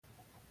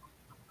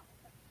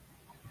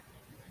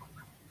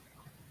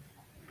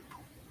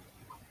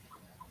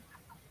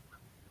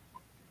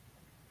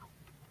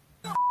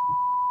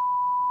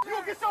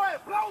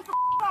blows the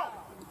off.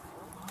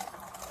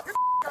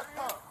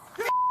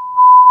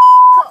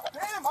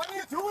 Damn, I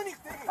didn't do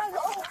anything.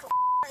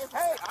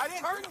 Hey, I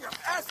didn't hurt you.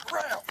 Ass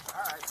ground.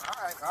 All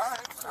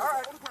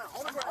right.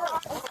 On the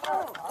ground.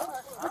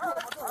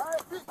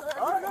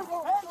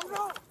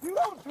 You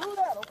don't do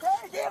that,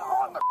 okay? Get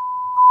on the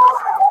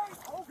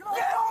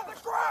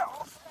ground.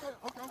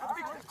 I'm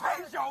fixing to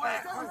tase your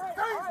ass. All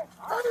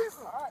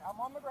right, I'm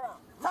on the ground.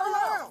 Lay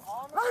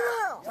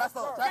down. That's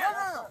all. Get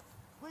down.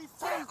 Please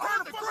get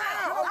on the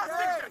ground. I'm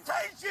fixing to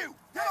tase you.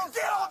 Get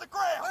on the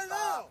ground. Lay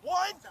down.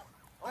 One.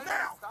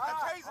 Now. I'm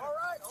tasing. All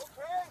right.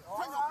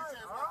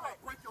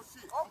 Break your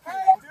shit.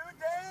 Okay, dude.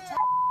 Damn.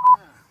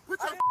 Put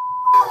your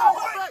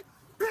back.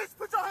 Bitch,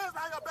 put your hands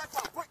behind your back.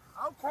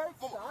 Okay,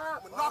 stop.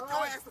 I'm gonna knock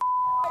your ass.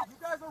 You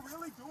guys are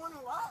really doing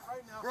a lot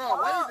right now.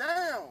 Bro, lay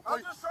down.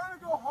 I'm just trying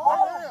to go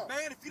home.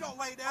 Man, if you don't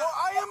lay down,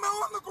 I am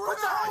on the ground.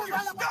 Put your hands on your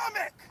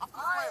stomach. I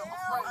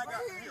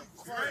got you.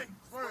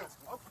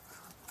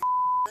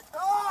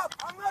 Stop.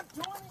 I'm not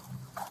doing it.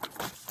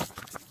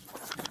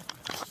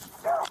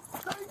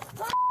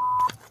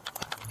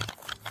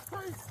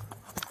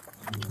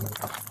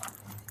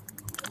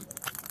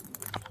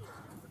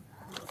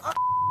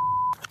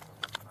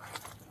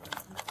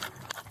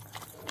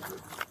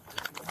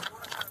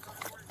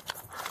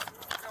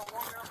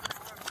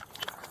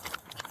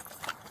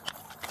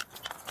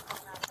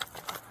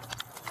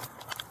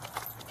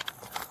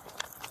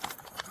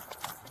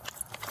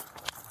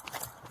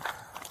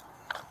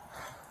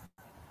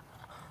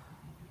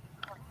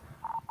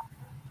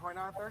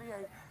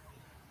 .938,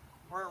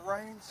 where it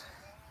rains,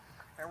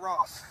 and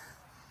Ross.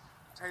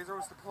 Taser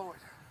was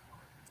deployed.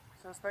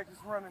 Suspect is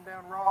running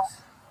down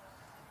Ross.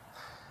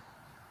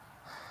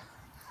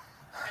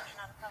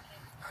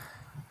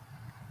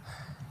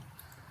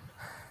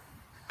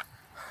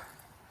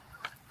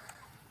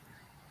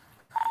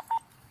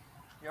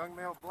 Young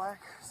male,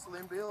 black,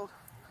 slim build,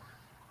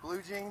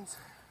 blue jeans,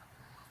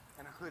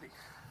 and a hoodie.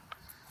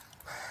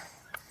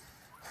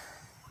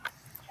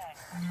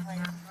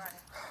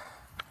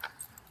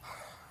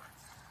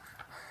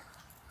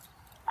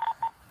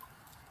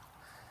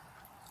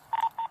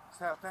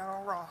 Southbound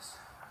on Ross,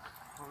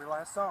 where we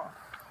last saw him.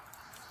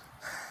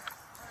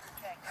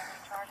 Okay, got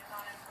any charges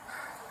on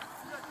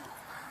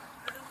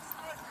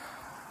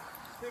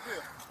him?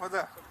 What's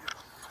that?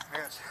 I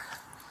got you.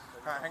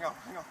 All right, hang on.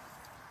 Okay,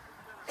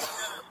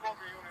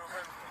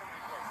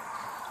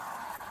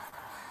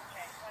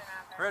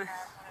 29, Ready? 35,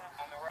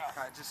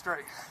 All right, just straight.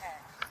 okay.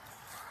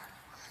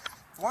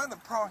 One of the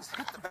prongs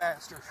hit the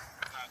bastard.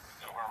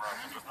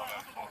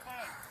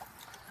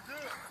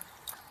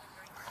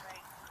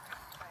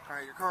 All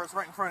right, your car's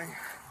right in front of you.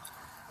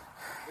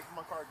 This is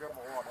my car, grab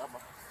my water. All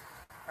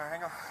right,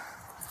 hang on.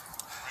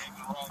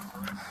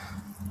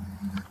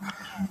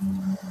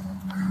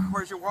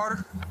 Where's your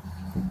water?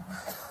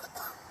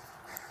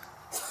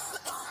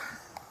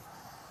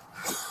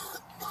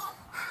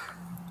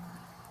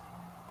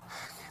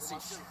 Can't see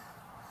shit.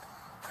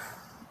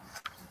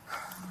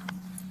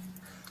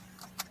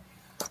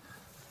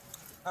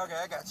 Okay,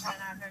 I got you.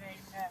 29, 38,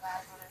 you have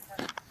eyes on him, sir?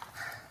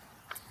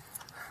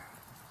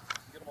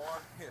 Get him a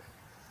water? Here.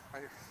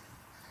 Right here.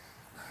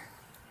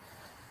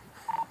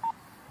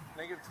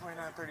 Negative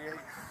 2938.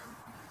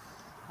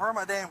 Where are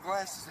my damn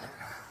glasses at?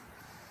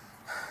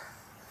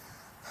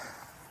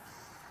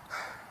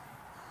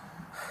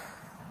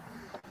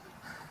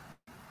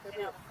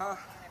 Huh?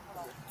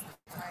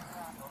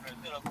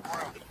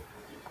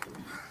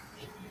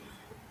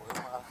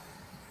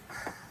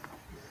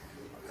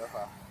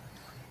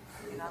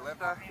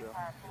 Left eye?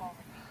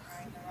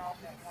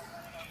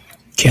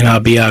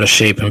 Cannot be out of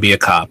shape and be a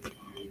cop.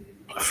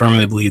 I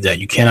firmly believe that.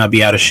 You cannot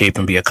be out of shape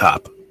and be a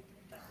cop.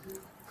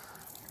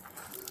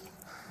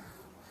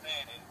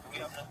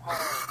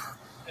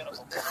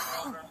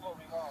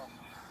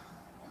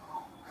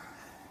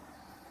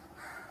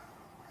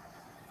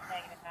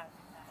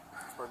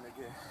 Pardon me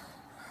again.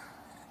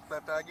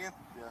 Left eye again?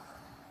 Yeah.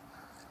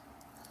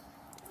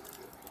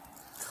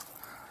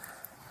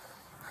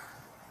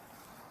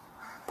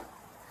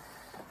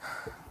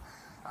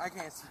 I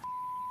can't see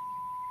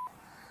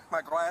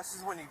my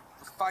glasses when he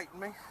was fighting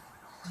me.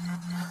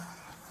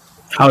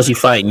 How is he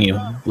fighting you?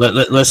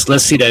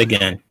 Let's see that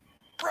again.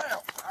 Ground.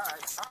 All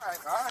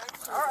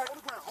right.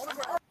 On the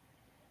ground.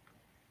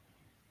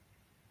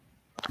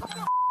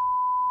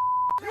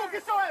 You gonna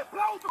get your ass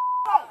blown the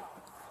off.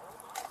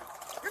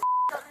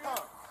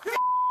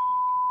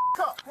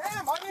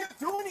 Damn, I didn't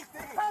do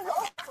anything.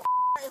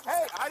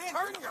 Hey, I didn't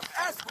hurt you.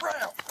 Ass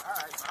ground.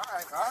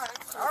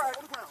 All right.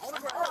 On the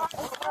ground.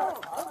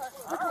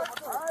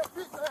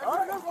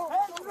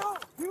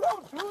 You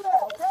don't do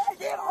that, okay?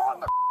 Get on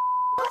the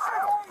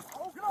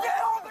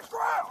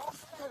ground.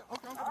 I'm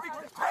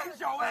fixing to tase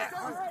your ass.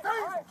 All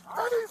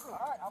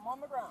right, I'm on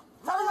the ground.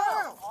 Lay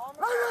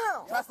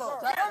down. That's all.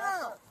 Lay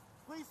down.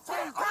 Please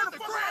get on the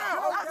ground.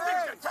 I'm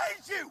fixing to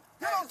tase you.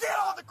 Get on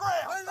the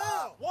ground. Lay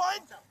down.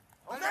 One.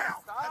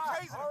 Now. I'm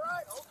tasing. All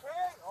right.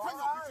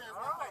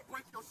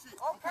 Break your shit.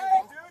 Okay,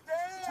 dude.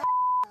 Damn.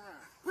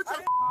 Put your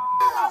hands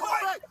behind your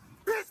back.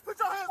 Bitch, put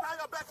your hands behind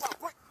your back.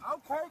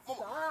 Okay,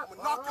 stop.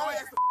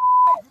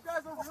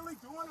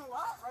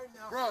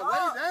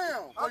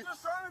 I'm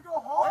just trying to go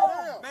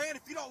home. Man,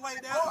 if you don't lay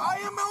down. Oh, I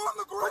am on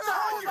the ground. Put your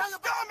hand on your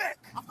stomach.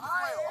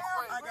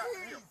 I got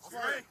you.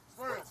 Spray.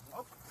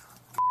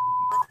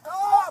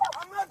 Stop!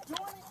 I'm not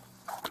doing it.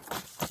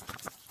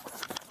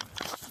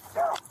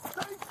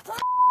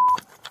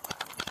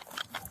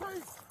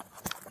 Stay.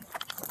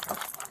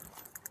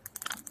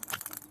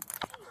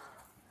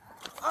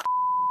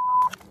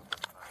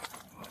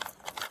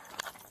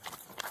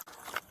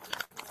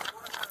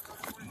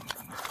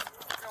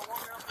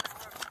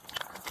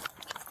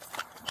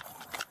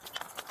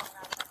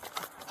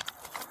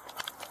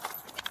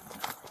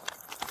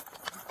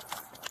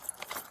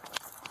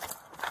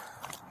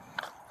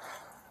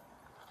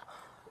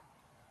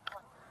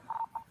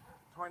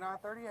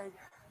 2938,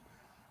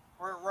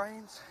 where it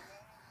rains,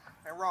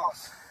 and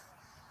Ross.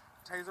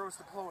 Taser was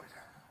deployed.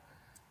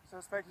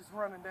 Suspect is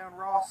running down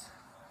Ross.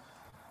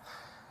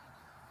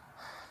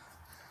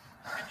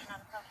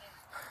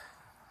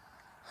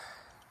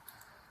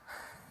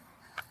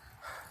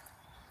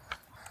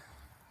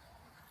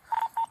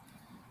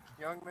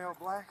 Young male,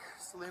 black,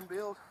 slim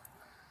build,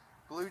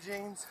 blue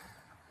jeans,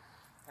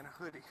 and a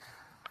hoodie.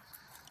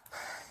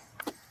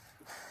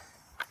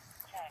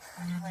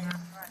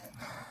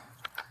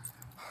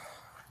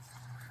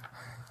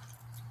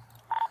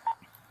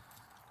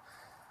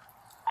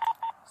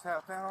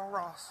 Southbound on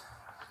Ross,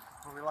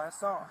 where we last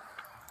saw him.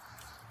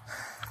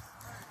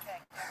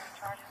 Check. Any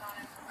charges on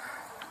him?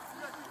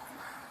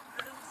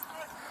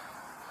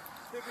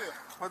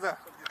 What's up?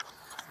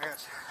 I got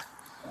you.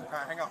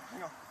 Alright, hang on.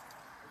 Check.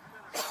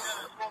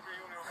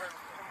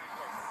 2931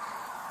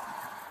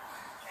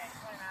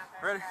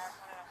 Ready?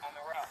 on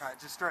the route. Alright,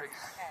 just straight.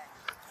 Okay.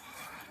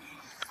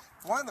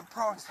 One of the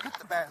prongs hit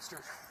the bastard.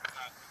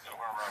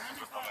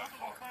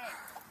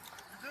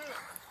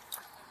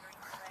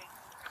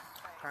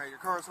 Alright, your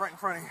car's right in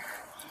front of you.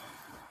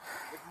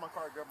 Look at my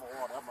car, grab my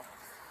water.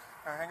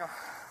 Alright, hang on.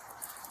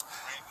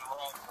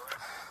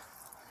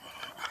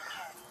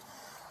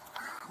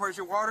 Where's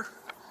your water?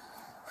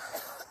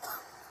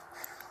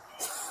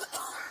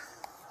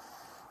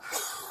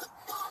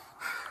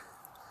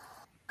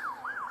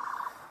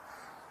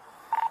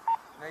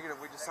 Negative,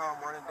 we just saw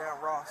him running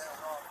down Ross.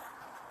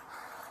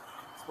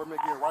 Put me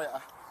again, right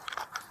eye.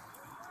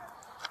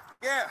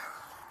 Yeah.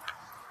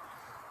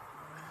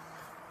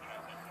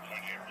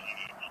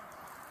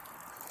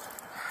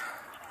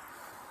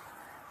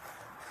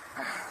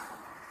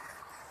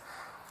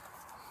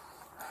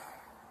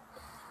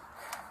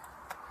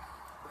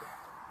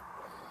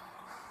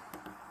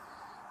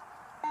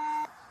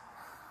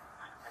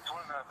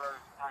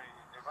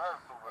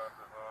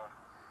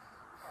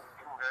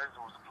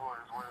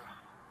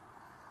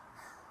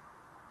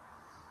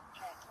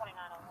 Check.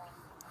 2901.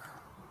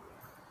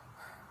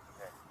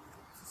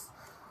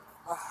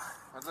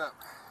 What's up?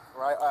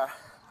 Right eye.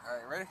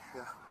 Alright, ready?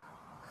 Yeah.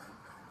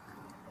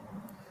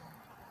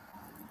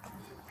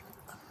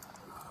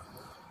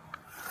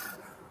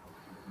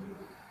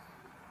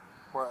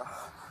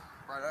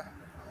 Right eye.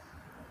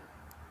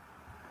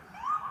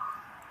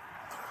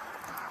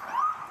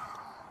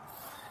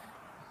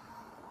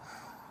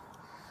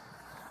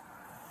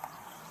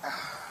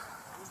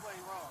 Which way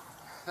you wrong?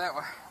 That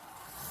way.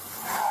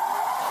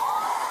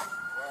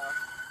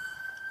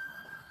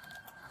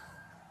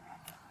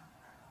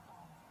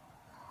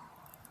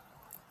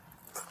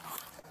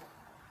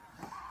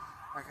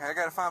 Okay, I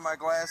gotta find my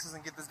glasses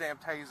and get this damn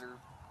taser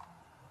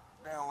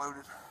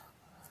downloaded.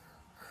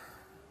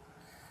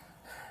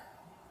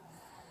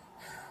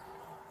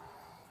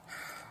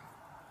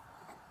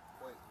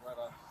 Wait, right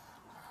eye.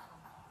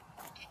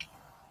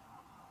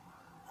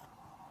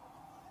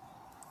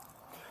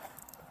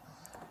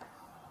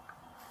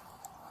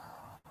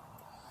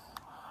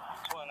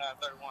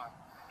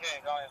 Yeah,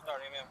 go ahead and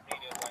start MMP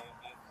this way.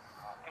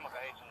 Chemical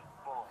agent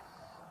forward.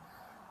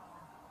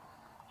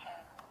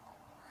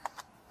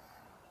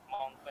 I'm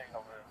on the thing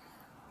over there.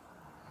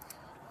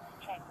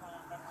 Check.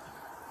 2931.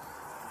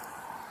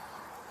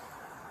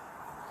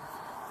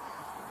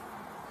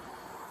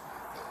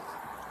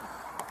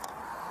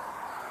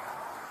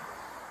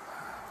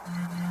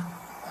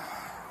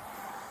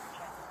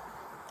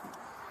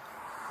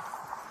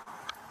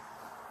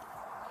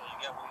 So you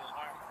got what you was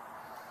wearing?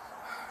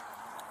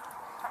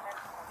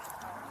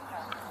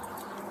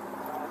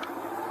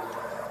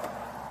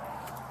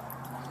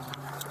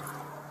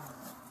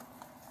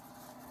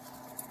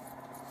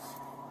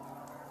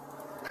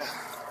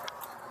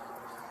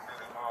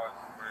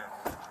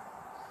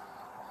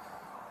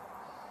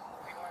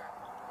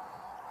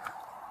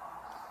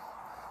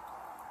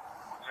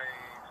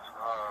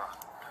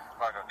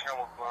 Like a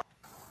camouflage.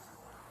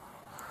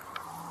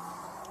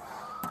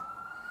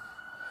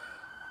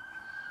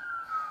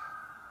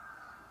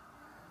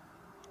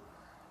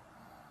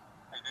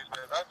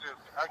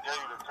 I gave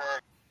you the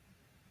tag.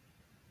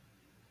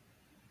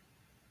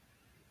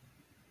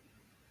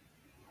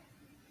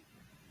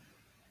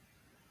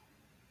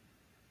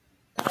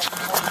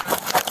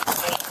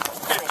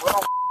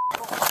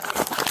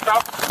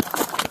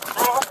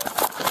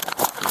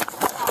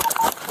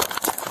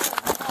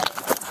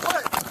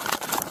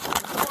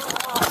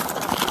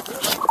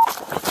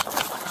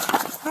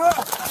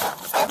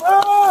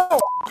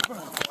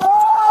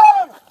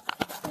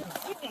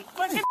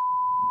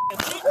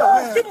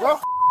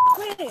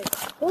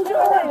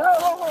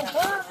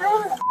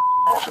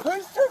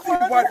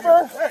 boy.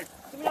 Hey.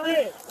 Give me your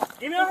hand.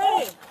 Give me your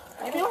hand.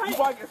 Give me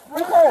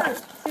your hand.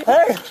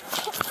 Hey.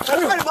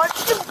 Hey, Mike.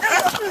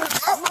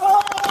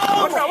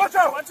 Watch out, watch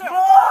out. Watch out.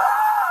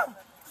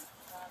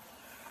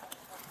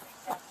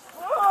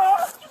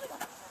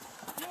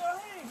 Give me your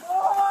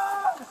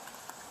hand.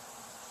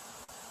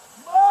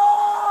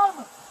 Mom!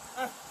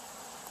 Give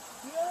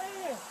me your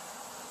hand.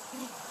 Give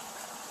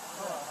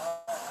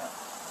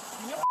me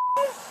your hand.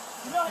 Give me your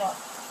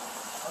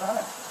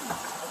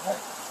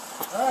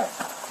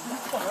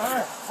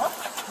hand.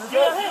 Give me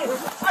your hand.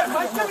 Hey,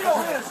 Mike, give me your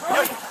hands, bro.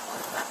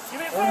 Give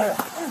me your hand.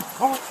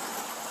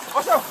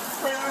 Watch out.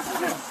 Hey,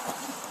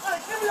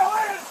 give me your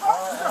hands, bro.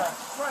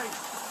 Right.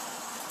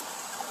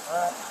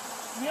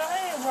 Give me your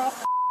hand, bro.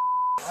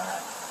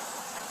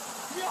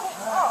 Give me your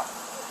hand.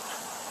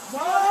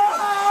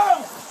 Mom!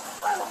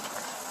 Give me your hands.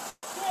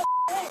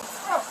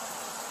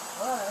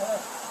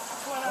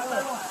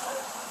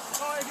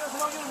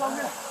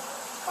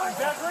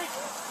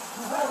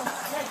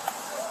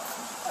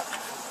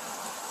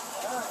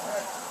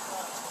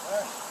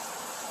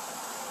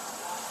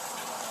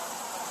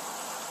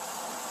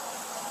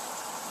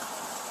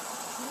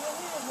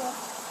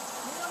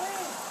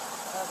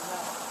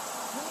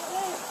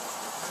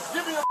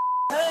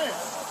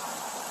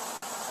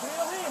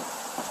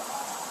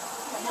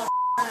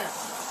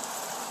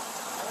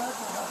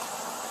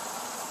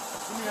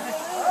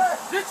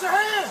 Get your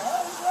hand!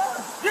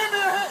 Give me a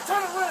hand!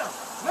 Turn around!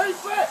 Lay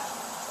flat!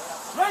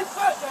 Lay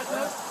flat,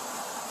 goddamn!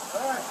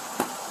 Alright.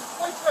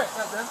 Lay flat,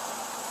 goddamn!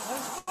 Lay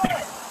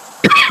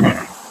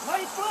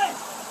flat.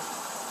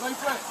 Lay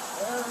flat!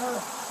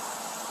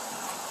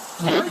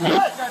 Lay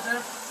flat,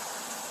 goddamn!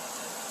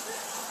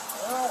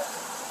 Alright.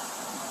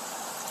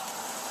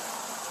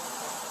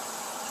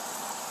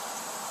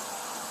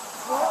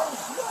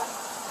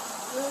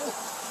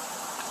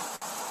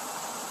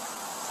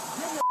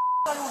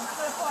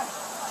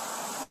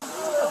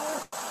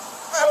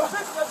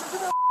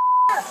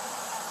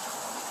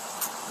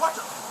 Watch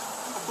out!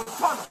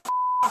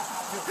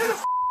 Hit him!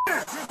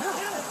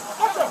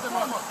 Watch out,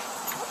 mama!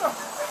 Watch out!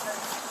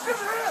 Give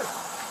him your hand!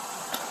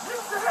 Give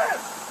him your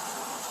hand!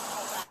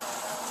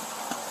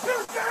 Give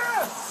him your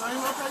hand! Same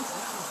location.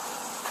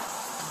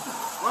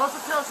 Well, it's a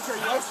council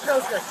case. It's a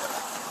council case.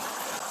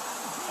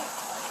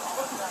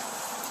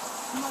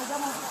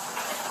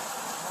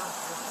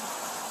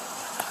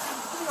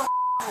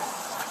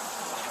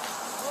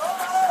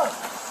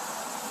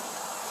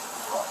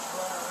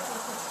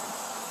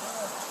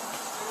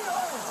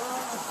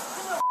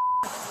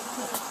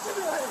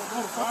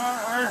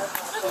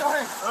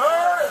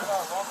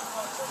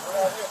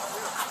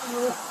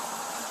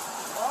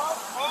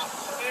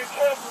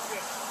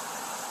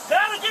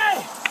 Down again.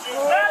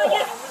 Down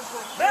again.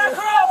 Bear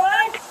Creek,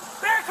 man.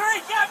 Bear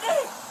Creek,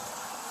 goddamn.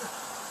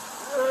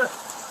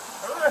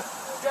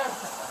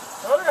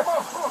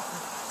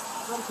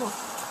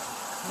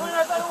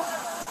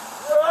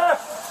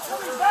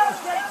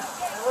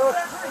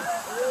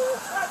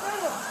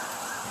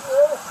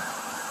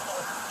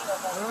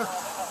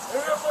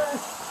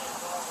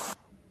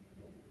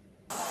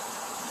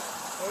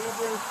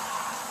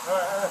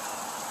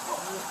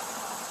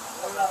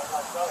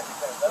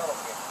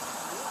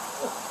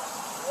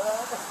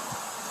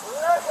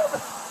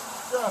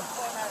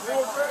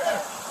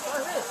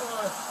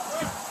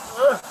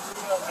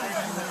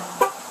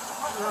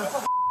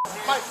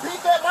 Mike,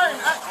 beat that lane.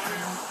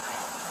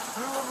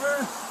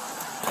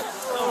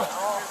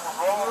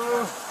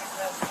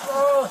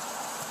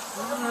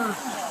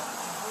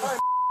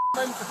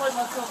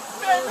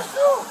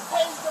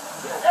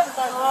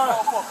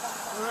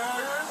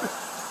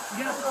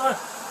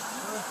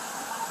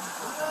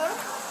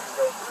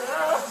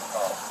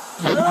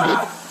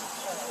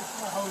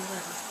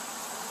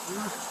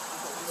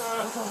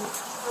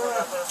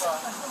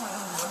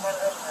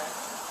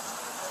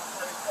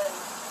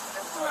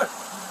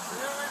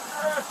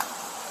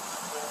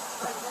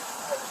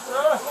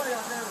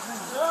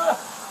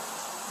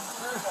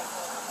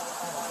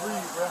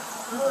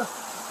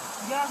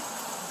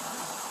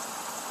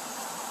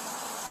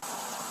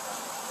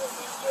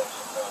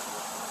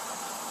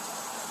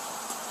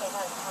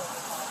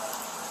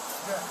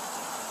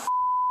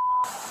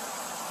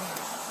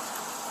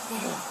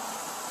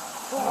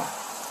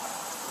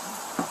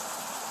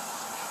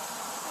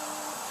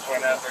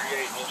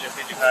 Engine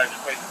 55,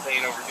 just place the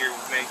scene over here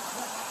with me.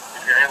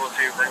 If you're able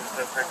to, bring the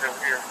suspect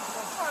over here.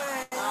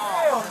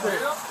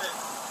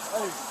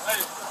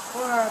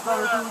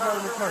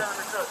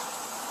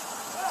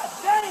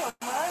 Damn,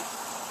 man.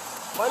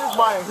 Man, this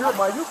man here,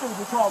 man, you can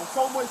get caught with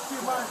so much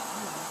shit, man.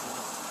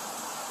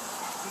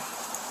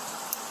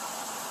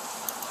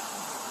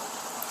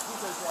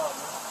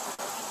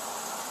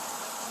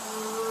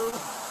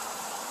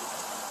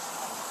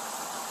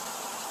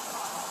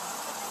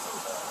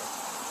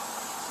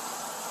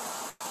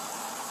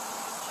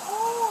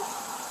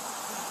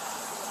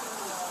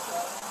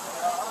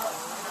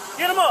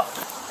 Get him up.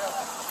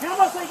 Get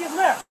him up so he gets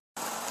left.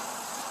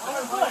 On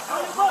his butt.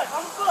 On his butt. On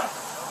his butt.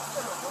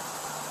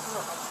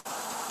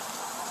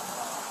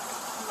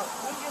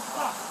 Let me get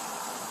stopped.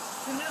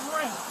 In this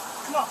ring.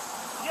 Come on.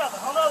 Together,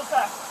 on the other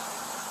side.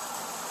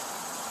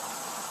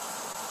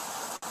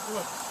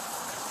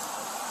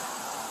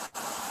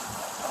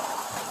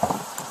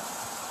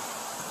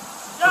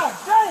 God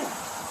damn!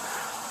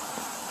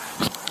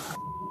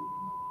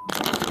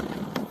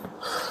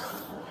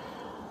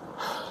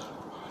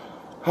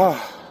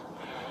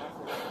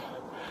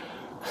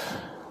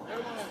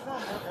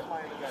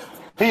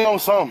 He on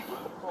something.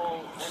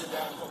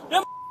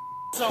 Them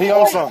He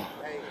on something.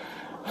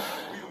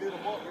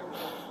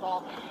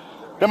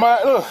 Them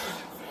look.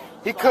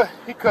 He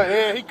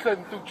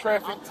cutting through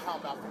traffic. I'm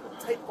talking about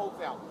take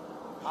folks out.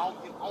 I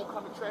don't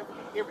come in traffic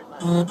and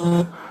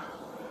everything.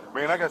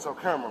 Man, I got your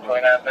camera, man.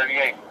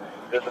 2938.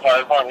 Does the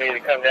fire department need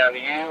to come down to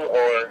you,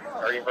 or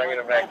are you bringing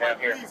him back down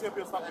here? Please help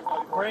me stop that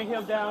fire. Bring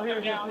him down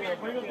here.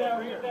 Bring him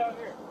down here.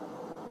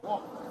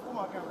 Come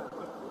on, camera.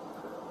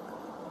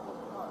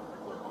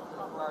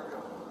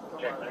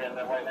 Check for him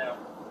right now.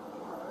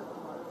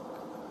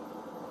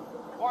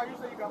 Why you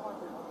say you got my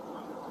thing?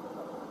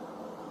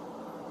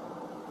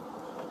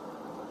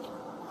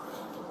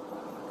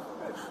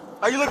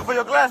 Are you looking for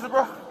your glasses,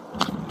 bro?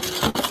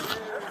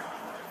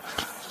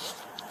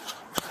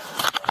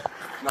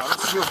 No,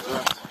 this is your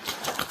glasses.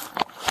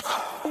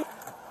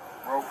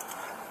 Bro.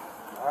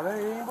 Nah, they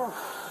ain't, bro. I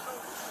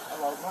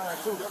lost mine,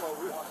 too.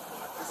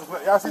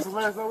 Y'all see some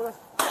glasses over there?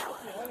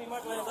 I need my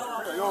glasses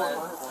on. Yeah, yours,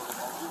 man.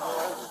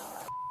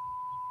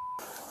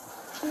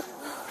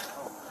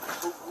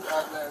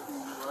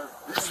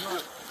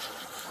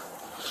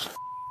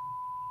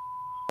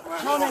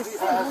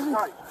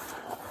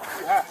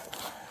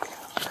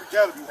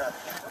 Gotta be high.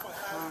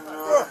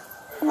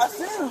 I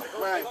seen him.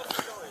 Man,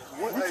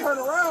 he turned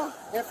around.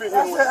 He hit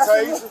him with a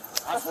taser.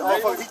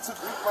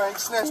 He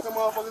snatched them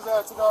motherfuckers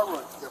out, took our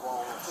run.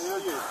 Hell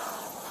yeah.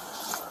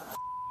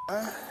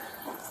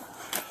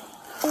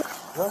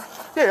 Huh?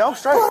 Yeah, I'm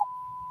straight.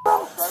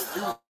 I'm straight.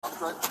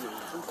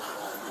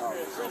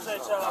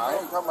 I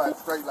ain't talking about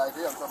straight like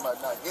that. I'm talking about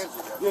not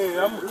injured.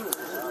 Yeah, I'm good.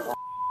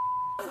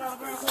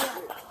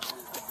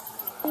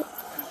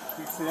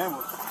 He said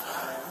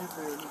he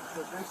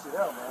took that shit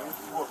out, man.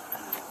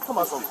 Come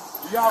on, so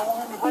y'all want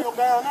him to bring him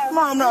down there?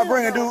 I'm not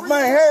bringing dude.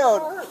 Man, hell.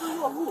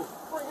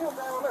 Bring him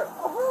down there.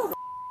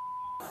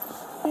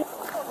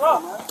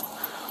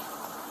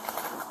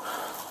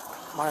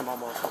 My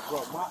mama, bro,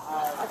 my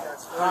eyes,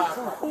 I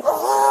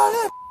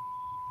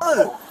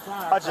got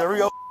I just re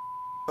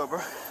bro.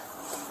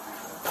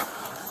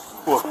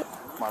 What?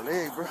 My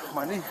leg, bro.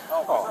 My knee.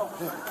 Oh,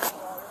 yeah.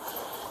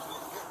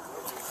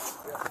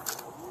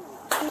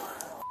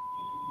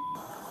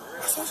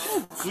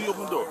 He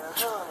opened the door.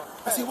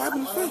 I see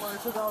wiping his face.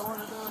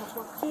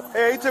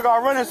 Hey, he took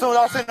our running as soon as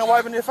I seen him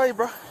wiping his face,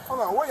 bro. Hold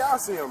on, where y'all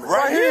see him?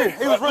 Right here.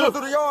 He was running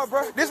through the yard,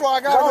 bro. This is why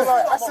I got him.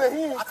 I said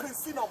he ain't. I couldn't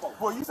see no more.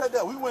 Boy, you said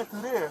that. We went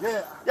through there.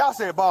 Yeah. Y'all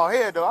said bald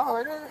head, though. I was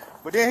like, yeah.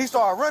 But then he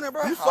started running,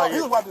 bro. He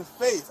was wiping his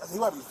face. I said he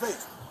wiping his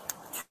face.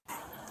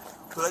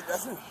 So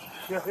that's him.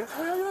 Yeah, that's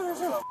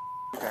him.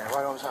 Okay,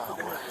 right on time,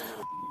 boy.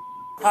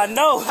 I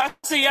know. I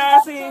see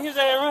his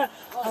ass run.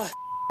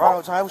 Right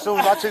on time. As soon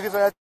as I took his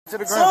ass to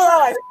the So ground.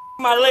 I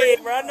my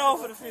leg, bro. I know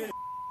for the field.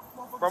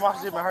 Bro, my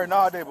shit been hurting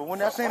all day. But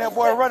when I seen that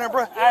boy running,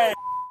 bro, I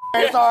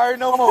ain't start hurting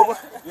no more, bro.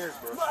 Yes,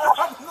 bro.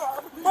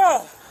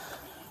 bro.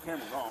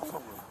 Camera's on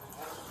somewhere.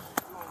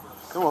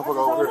 Come on, fuck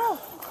over here.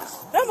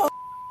 That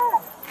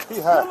He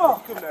high. Come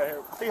on.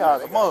 He high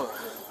as a mug.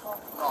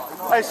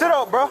 Hey, sit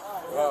up, bro.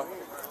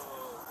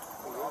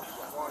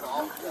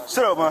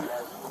 Sit up, man.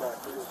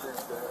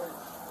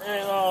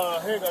 And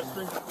here got the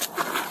street.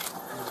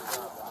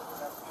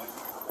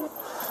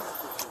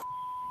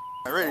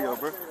 Radio,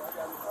 bro.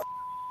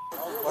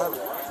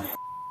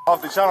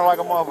 Off the channel like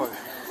a motherfucker.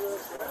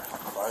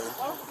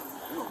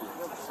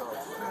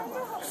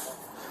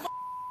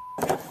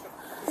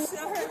 See, I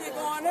heard they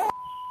going up.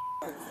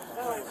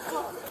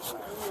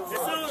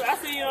 I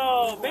see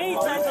Bean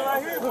chasing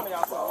right here.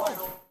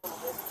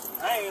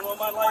 I ain't want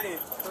my light in.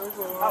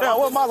 Damn,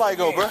 what my light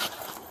go, bro?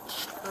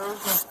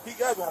 He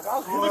got me.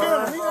 Look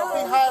at him. He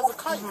high as a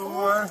kite.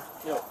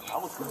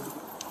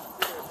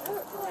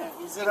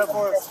 You sit up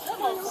for us.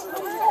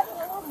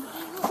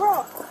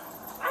 Bro,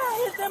 I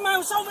hit that man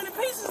with so many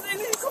pieces in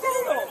his skull.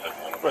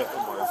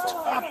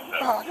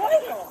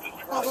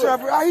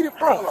 I eat it,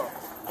 bro.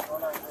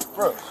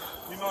 Bro,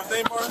 you know his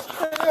name, bro?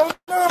 Hell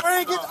no,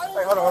 man.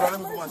 Hey, hold on. Let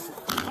me put my shit.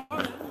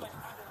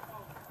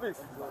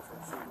 Listen,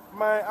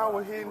 man, I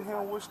was hitting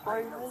him with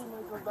spray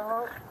haymakers,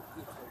 dog.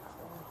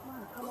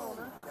 Man, come on,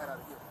 man.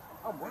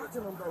 I'm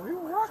watching him, though. He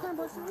was rocking,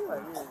 but he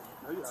like, yeah.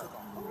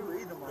 You were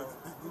eating him, bro.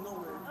 You know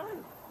where?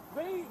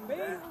 Bean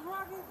was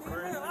rocking.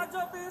 I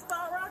jumped in and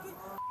started rocking.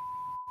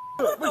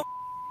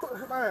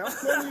 Man, I'm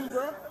telling you,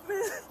 bro.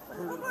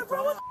 I'm like, bro,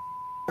 what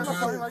I'm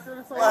talking like that.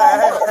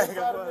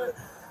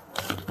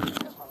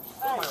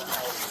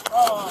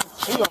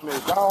 He on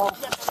this, dog.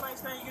 the that's the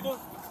nice thing you can do?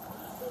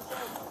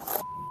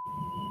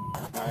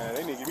 Man,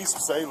 they need to give me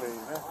some saline,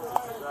 man.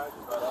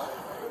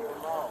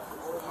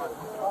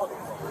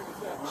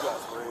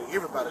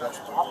 Everybody got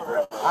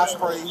spray. I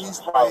spray, he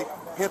spray,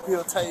 hip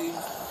heel tase,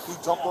 he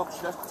jumped up,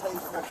 that's the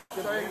tase.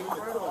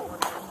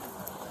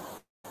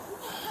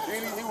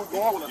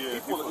 going. He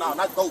full of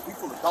not dope. He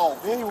full of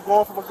dogs. Then he was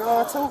going for a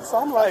gun too. So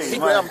I'm like, He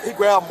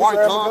grabbed Mark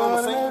grabbed a gun on the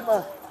and scene.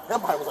 everything.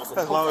 That might was on some.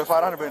 That's long as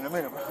 $500 been in a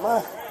minute, bro.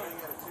 Man,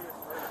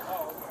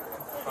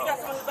 He got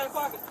some in his back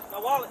pocket. My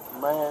wallet.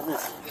 man,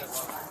 listen.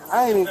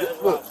 I ain't even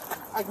look.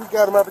 We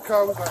got him out the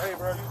car. We was like, hey,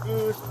 bro, you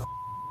good?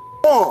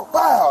 Boom,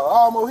 wow,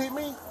 almost hit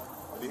me.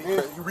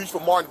 You reached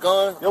for Martin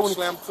gun. Yeah, when he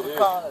slammed to the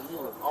car, and you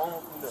was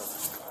on from there.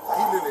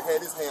 He literally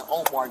had his hand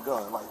on Martin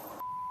gun, like.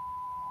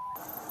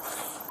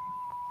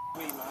 I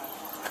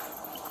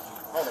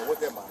don't know what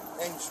that might.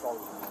 And he's strong.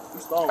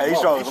 He's strong. Hey, he's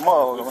strong as a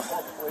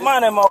motherfucker.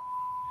 Mind that mother.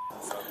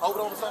 Hold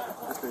on a second.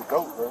 This is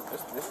dope, bro.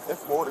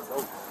 That's more than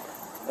dope.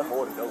 That's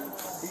more than dope.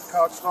 He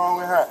caught strong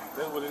and hot.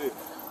 That's what it is.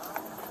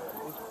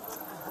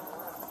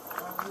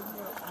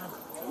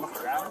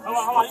 Hold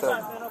on. You gotta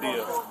stand up.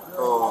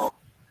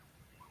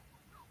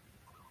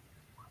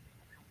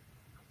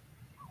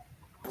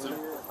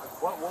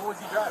 What was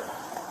he driving?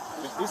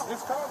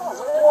 This car?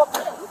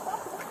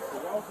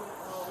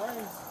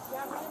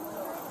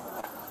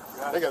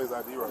 They got his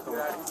ID right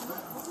there.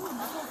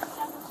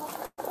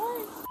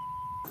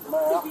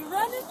 He be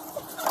running?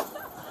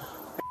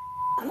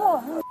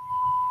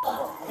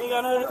 He ain't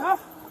got nothing in the car.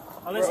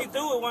 Unless he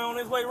threw it when on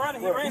his way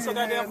running. He ran so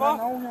goddamn far. I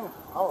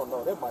don't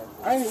know. That might.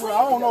 I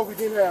don't know if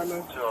he didn't have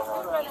none.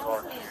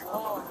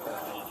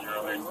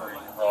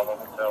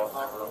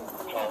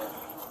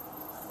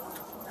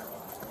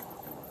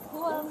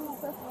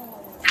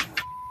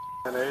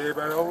 And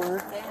everybody over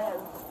here?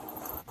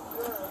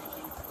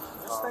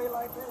 Stay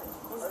like that.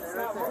 It's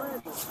not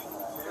running.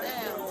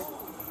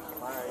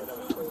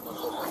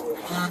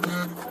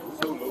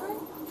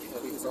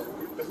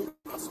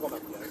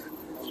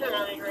 Turn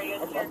on his radio.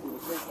 He's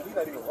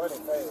not even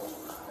running fast.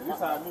 And this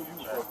how I knew you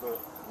was fucked up.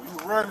 When you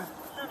was running,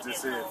 you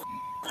just said, you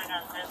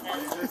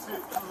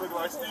look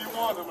like Steve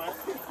Wonder, man.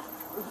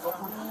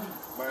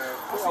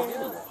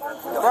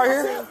 Right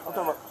here? I'm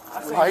talking about.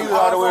 Oh, he was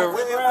all the way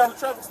around.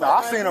 Nah,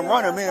 I seen him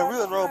running. Me and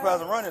Real rode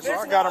past him running, so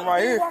I got him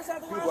right here. He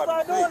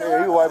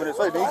was wiping his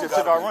face. Then he just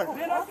took out running.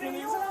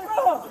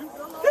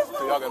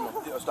 So y'all got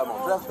stop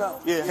on traffic now?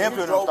 Yeah,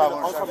 Hampton don't stop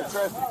on I'm traffic. talking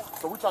traffic.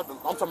 So we tried to,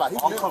 I'm talking about,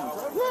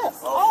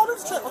 yes, all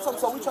this traffic. I'm talking,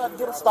 so we tried to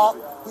get him stopped.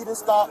 He didn't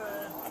stop.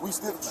 We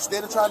still,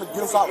 instead of trying to get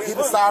him stopped, hit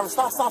the siren,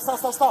 stop.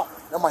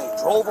 That man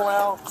drove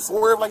around,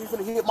 swerved like he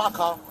finna hit my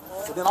car.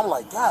 So then I'm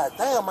like, God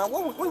damn, man,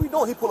 what are we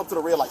doing? He pulled up to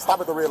the red light, stop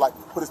at the red light,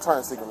 put his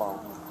turn signal on.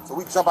 So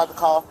we jump out the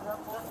car.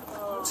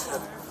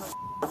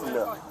 From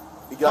there.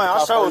 He got Man,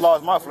 I sure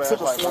lost my took a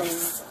flashlight. Man.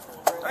 swing.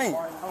 Dang.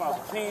 I'm out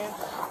of 10.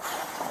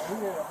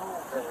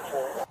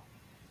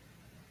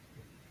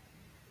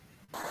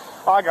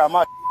 Oh, I got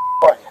my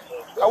right.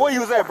 Where you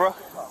was at, bro?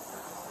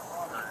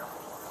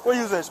 Where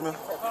you was at, Smith?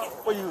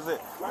 Where you was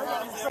at?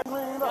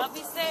 Y'all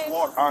be safe.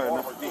 All right,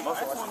 man.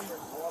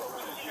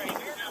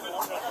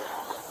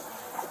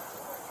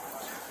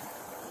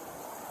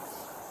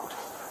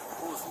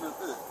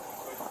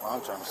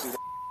 I'm trying to see that.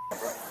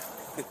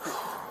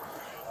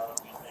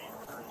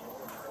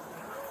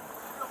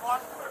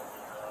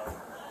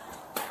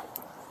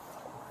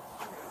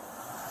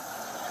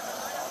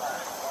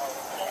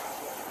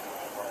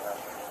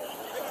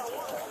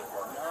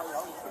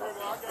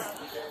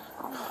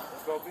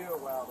 It's gonna be a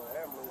while, but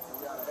ambulance, you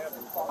gotta have it.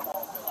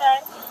 Okay.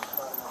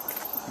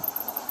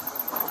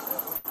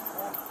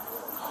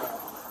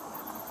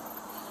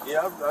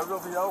 Yeah, I'm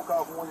gonna be y'all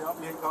call for one. Y'all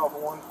be call for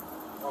one.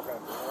 Okay.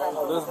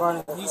 This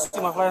running. You see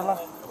my flashlight?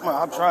 Man,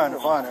 I'm trying to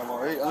find him.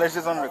 Unless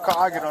it's under the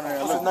car, I get on there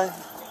and look. What's his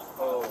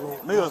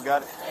name? Mills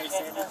got it.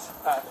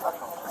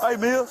 Hey,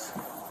 Mills.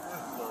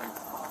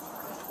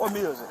 What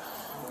Mills is it?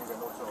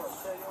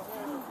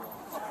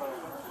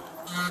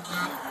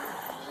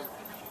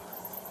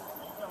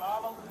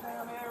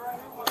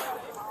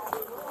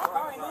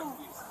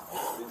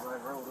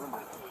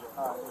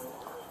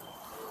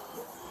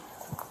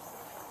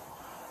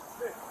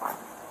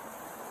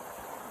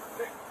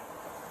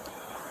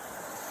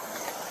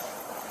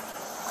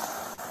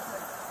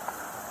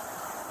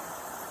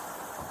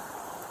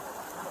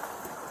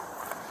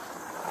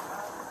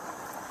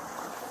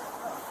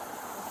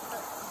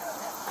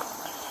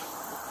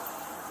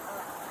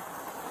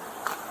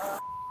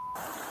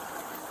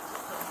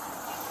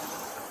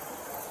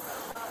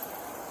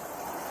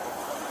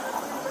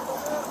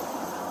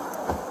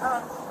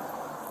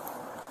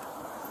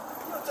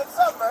 Check this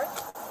out, man.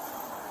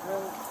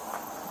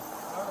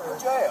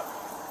 What you have?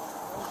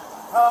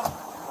 Huh?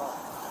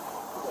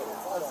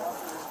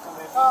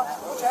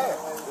 What you have?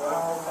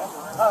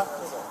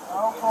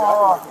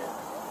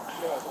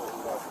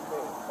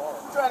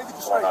 I'm trying to get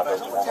you straight, man.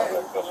 What you have?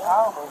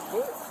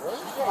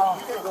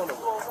 You can't go nowhere.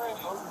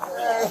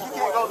 You can't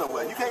go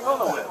nowhere. You can't go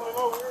nowhere.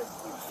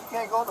 You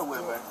can't go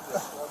nowhere, man.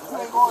 You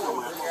ain't going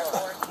nowhere.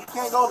 You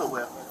can't go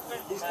nowhere.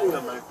 He's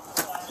still, man.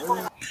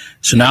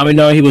 So now we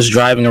know he was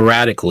driving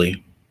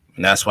erratically,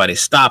 and that's why they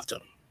stopped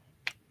him.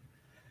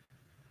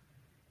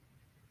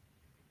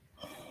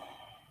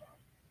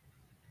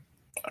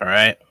 All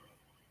right.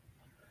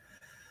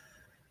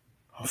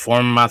 I'm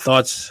forming my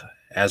thoughts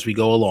as we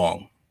go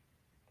along.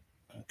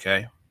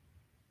 Okay.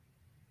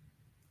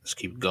 Let's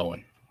keep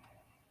going.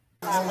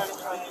 I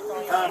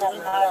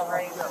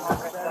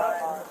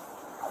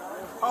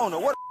don't know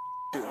what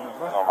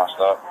On my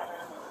stop.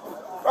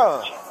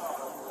 bro.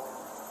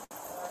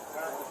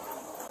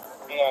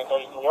 Yeah, so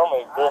I'm a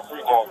real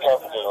free going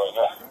capital right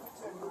now.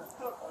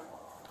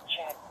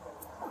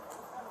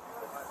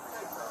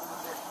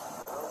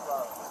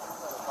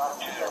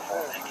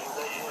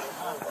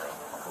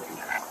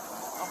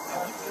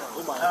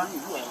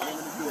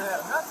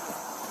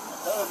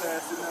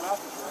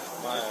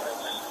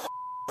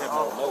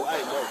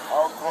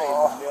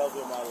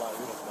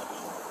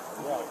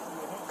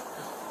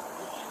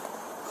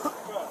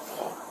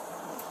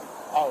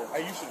 Oh,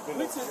 hey, you should have been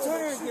there. We took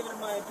turns giving him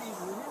my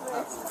pieces.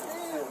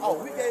 Oh,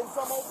 we gave him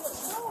some over.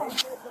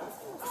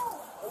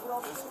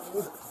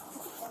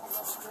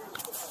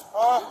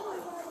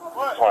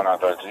 What?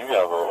 2913, you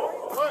have a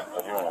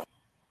unit.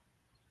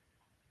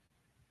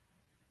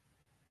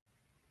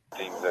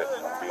 Teams that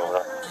be over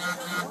there.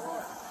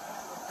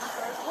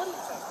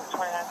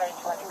 2930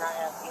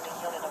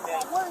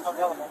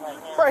 available right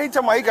now. Bro, he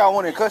talking about he got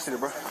one in custody,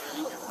 bro.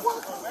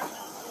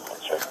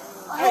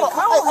 Hey,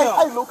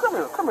 Lou, come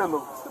here, Lou. Come here.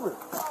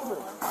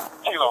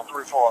 Kilo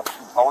 34.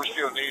 Are we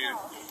still needed?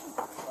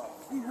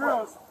 He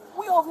heard us.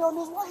 We over here on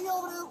this. Why he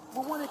over there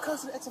with one in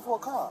custody exit for a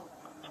car?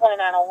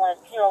 2901,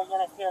 Kilo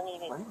unit still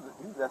needed.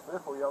 He was after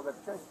that for y'all got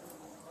the chase.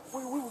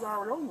 We was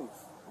already on this.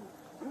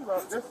 We was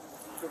out there.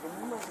 Because when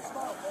we made the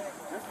stop,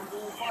 this was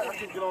doing fight. I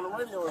couldn't get on the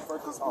radio at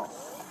first because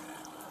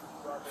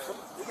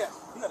he got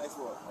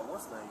X4.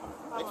 What's his name?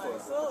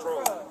 X4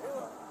 Patrol.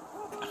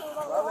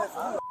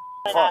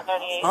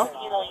 2938,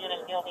 Kilo unit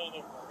still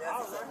needed.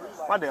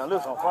 My damn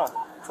lips on fire.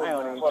 I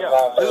ain't even care.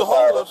 There's a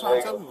whole lot of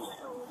time telling me.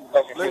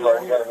 Thank you,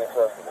 Kilo. We got him in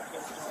custody.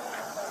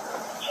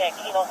 Check,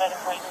 Kilo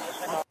 33,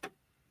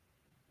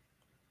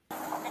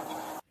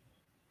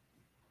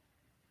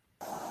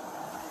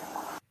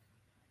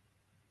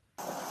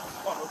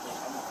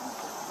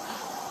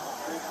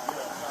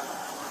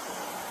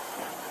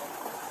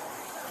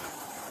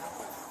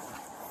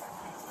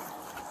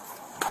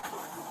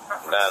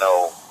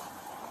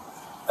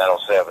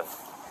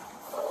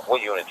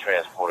 What unit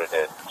transported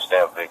that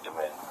stabbed victim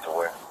in to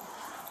where?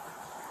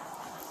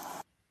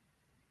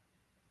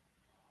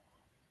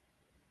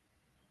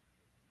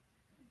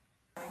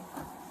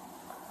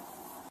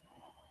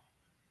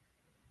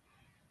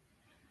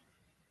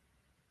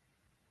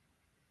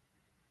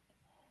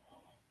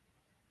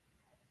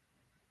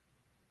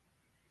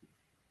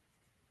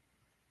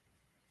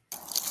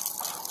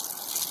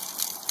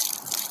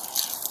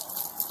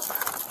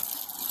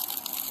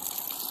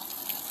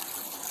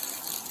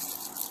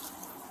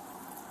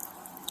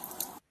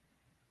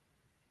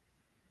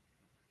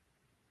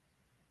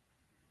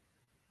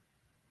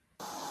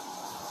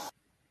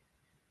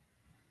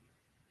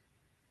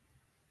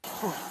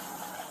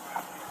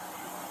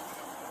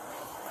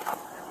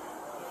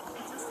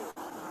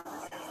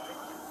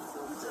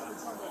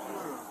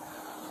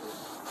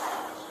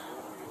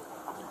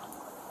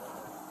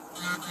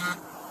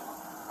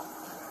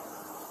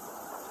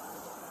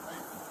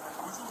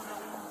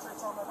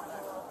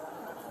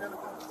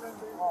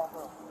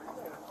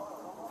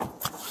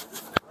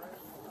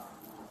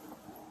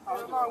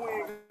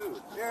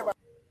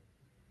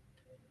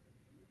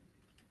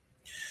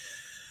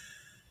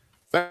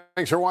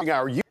 Thanks for watching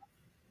our YouTube.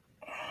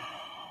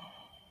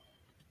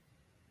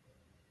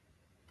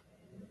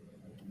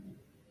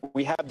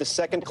 We have the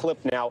second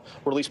clip now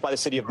released by the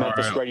city of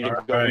Memphis ready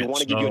to go. We want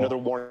to give you another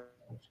warning.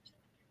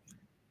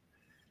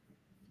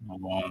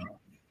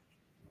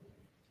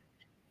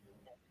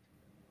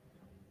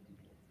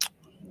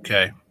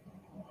 Okay.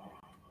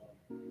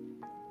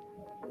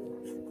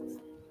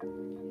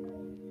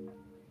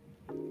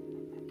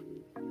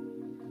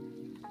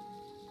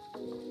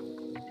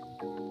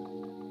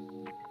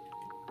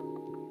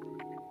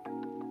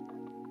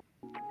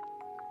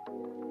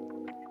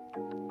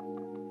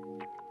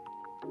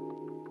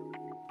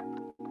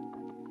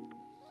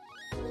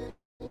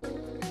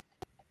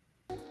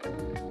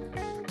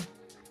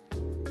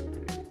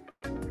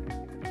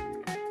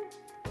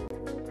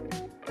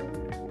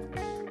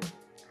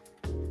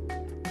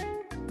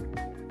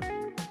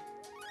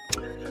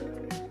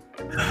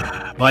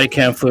 Body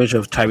cam footage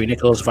of Tyre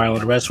Nichols'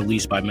 violent arrest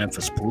released by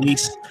Memphis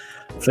police.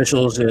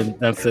 Officials in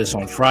Memphis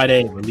on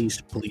Friday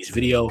released police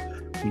video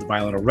from the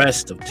violent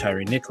arrest of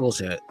Tyre Nichols,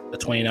 a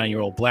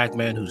 29-year-old black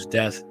man whose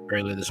death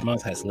earlier this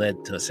month has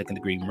led to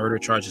second-degree murder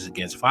charges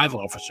against 5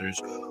 officers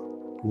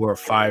who were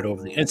fired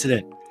over the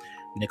incident.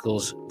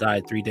 Nichols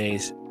died 3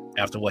 days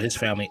after what his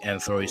family and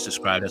authorities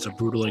described as a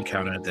brutal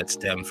encounter that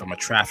stemmed from a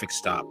traffic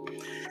stop.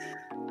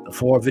 The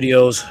 4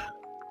 videos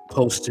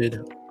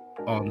posted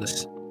on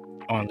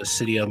the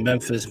City of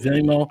Memphis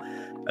Vimeo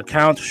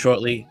account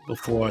shortly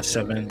before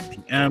 7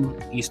 p.m.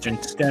 Eastern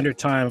Standard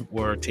Time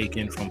were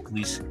taken from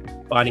police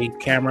body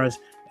cameras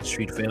and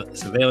street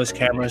surveillance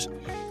cameras.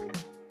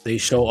 They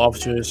show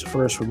officers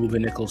first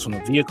removing Nichols from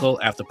the vehicle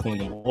after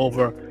pulling him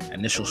over,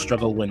 initial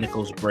struggle when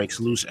Nichols breaks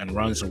loose and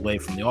runs away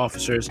from the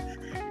officers,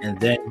 and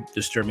then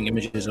disturbing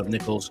images of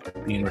Nichols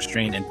being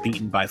restrained and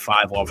beaten by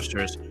 5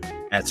 officers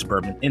at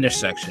suburban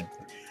intersection.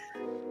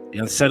 The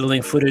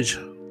unsettling footage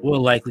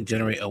will likely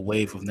generate a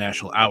wave of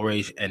national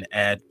outrage and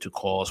add to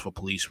calls for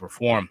police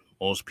reform.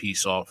 Most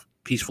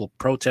peaceful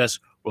protests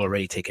were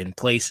already taking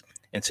place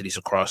in cities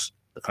across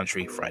the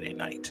country Friday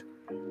night.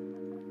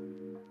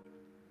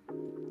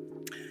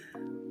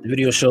 The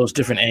video shows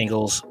different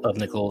angles of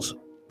Nichols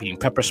being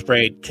pepper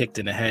sprayed, kicked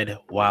in the head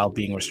while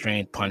being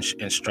restrained,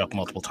 punched, and struck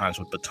multiple times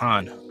with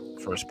baton.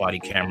 First body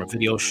camera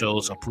video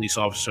shows a police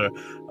officer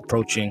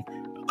approaching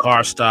a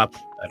car stop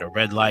at a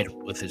red light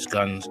with his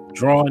guns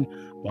drawn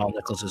while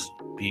Nichols is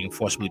being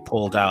forcibly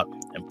pulled out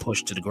and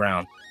pushed to the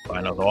ground by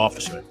another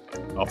officer.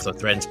 The officer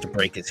threatens to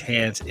break his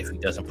hands if he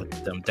doesn't put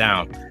them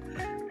down.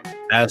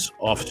 As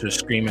officers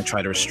scream and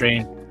try to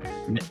restrain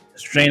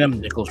him,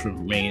 Nichols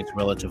remains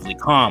relatively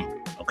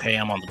calm. "Okay,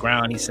 I'm on the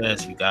ground," he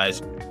says. "You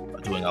guys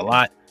are doing a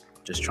lot.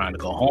 Just trying to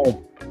go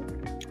home."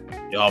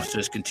 The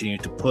officers continue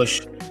to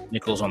push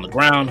Nichols on the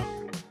ground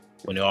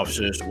when the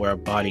officers wear a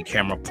body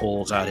camera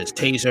pulls out his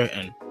taser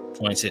and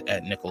points it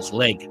at Nichols'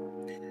 leg.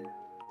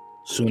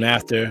 Soon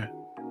after,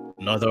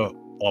 another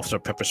officer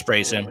pepper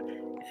sprays him,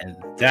 and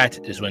that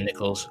is when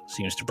Nichols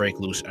seems to break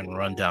loose and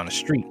run down the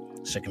street.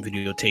 Second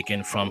video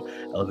taken from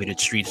elevated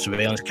street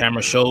surveillance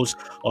camera shows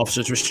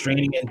officers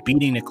restraining and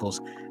beating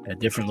Nichols at a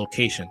different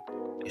location,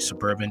 a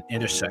suburban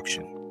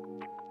intersection.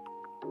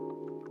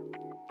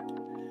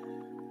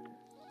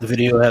 The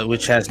video,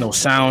 which has no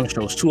sound,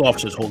 shows two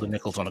officers holding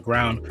Nichols on the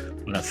ground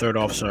when a third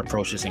officer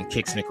approaches and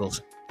kicks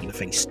Nichols in the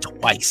face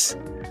twice.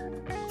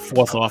 The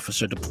fourth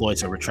officer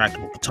deploys a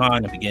retractable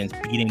baton and begins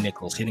beating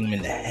Nichols, hitting him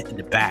in the head and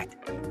the back.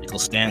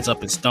 Nichols stands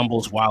up and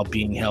stumbles while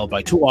being held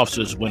by two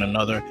officers when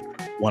another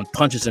one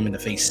punches him in the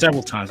face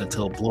several times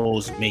until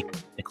blows make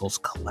Nichols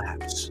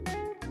collapse.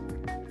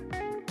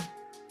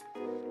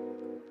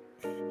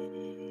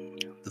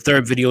 The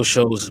third video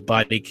shows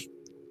body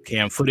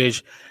cam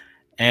footage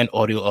and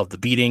audio of the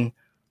beating.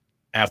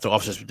 After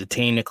officers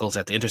detain Nichols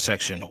at the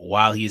intersection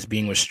while he is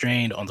being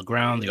restrained on the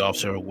ground, the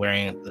officer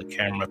wearing the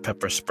camera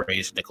pepper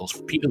sprays Nichols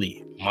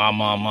repeatedly. "Mom,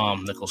 mom,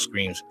 mom," Nichols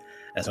screams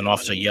as an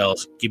officer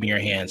yells, "Give me your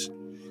hands."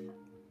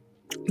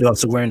 The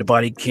officer wearing the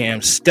body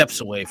cam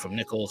steps away from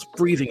Nichols,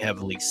 breathing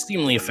heavily,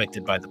 seemingly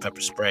affected by the pepper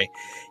spray.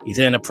 He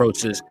then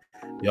approaches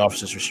the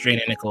officers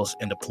restraining Nichols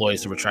and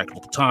deploys the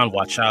retractable baton.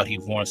 "Watch out," he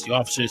warns the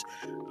officers.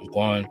 "I'm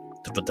going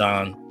to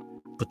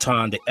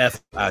baton the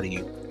F out of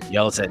you,"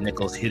 yells at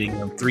Nichols, hitting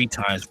him 3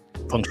 times,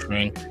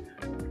 puncturing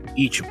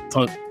each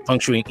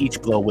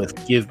blow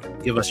with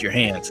 "Give us your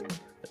hands."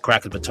 The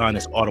crack of the baton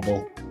is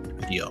audible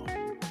video.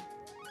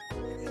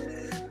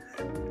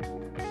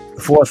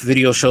 The fourth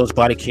video shows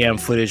body cam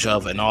footage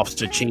of an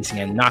officer chasing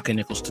and knocking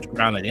Nichols to the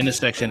ground at the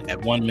intersection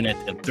at 1 minute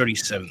and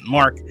 37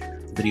 mark.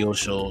 The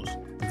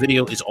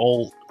video is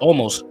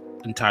almost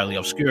entirely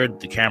obscured.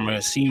 The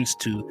camera seems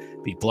to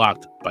be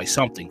blocked by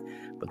something,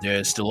 but there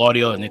is still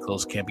audio, and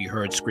Nichols can be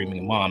heard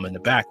screaming "Mom" in the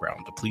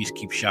background. The police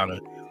keep shouting,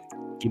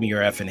 "Give me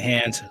your effing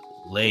hands,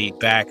 lay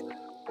back,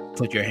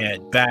 put your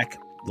head back,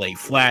 lay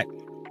flat."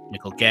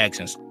 Nichols gags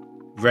and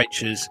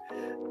retches,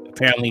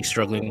 apparently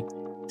struggling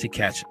to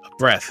catch a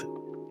breath.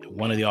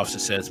 One of the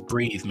officers says,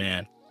 "Breathe,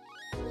 man."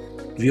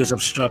 The view is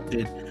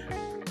obstructed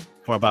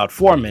for about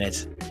 4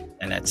 minutes,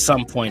 and at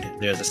some point,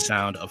 there's a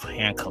sound of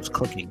handcuffs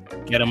clicking.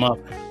 "Get him up,"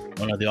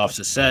 one of the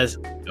officers says.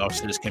 The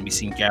officers can be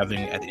seen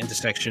gathering at the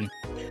intersection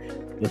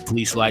with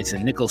police lights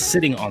and Nichols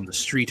sitting on the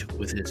street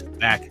with his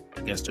back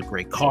against a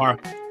gray car,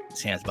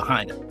 his hands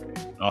behind him.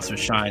 An officer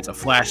shines a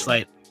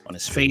flashlight on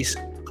his face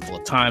a couple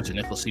of times, and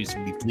Nichols seems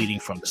to be bleeding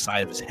from the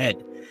side of his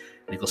head.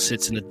 Nichols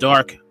sits in the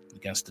dark,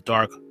 against the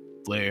dark,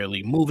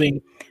 barely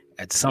moving.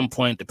 At some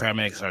point, the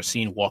paramedics are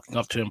seen walking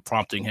up to him,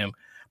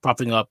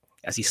 propping up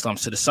as he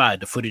slumps to the side.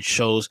 The footage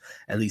shows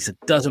at least a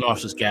dozen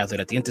officers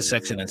gathered at the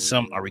intersection, and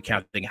some are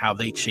recounting how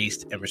they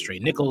chased and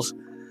restrained Nichols.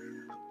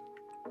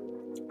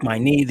 "My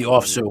knee," the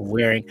officer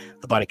wearing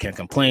the body cam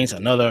complains.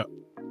 Another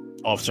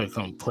officer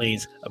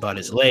complains about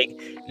his leg,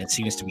 and it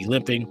seems to be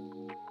limping.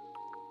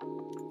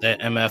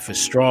 "That MF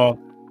is strong,"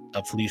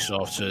 a police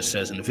officer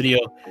says in the video.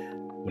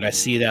 "When I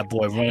see that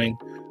boy running,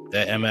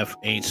 that MF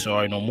ain't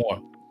sorry no more,"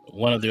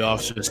 one of the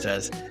officers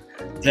says.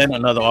 Then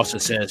another officer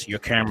says, "Your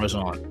camera's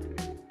on."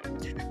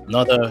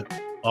 Another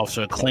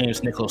officer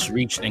claims Nichols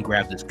reached and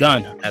grabbed his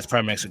gun. As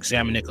paramedics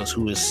examine Nichols,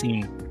 who is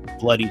seen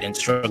bloodied and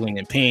struggling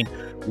in pain,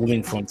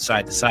 moving from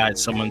side to side,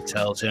 someone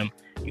tells him,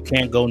 "You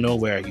can't go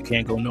nowhere. You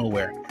can't go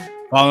nowhere."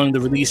 Following the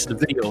release of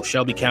the video,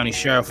 Shelby County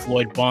Sheriff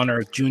Floyd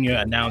Bonner Jr.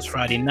 announced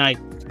Friday night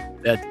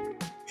that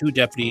 2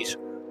 deputies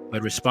who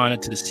had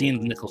responded to the scene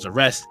of Nichols'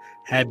 arrest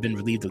had been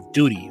relieved of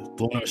duty.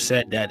 Bonner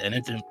said that an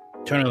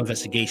internal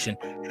investigation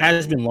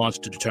has been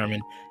launched to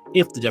determine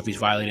if the deputies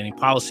violated any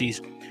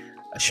policies.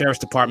 A sheriff's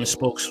department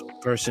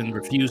spokesperson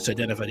refused to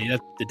identify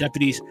the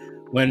deputies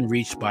when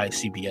reached by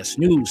CBS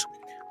News,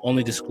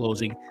 only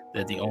disclosing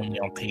that they only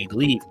on paid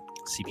leave.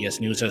 CBS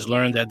News has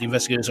learned that the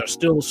investigators are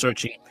still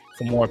searching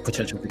for more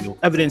potential video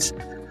evidence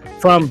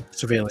from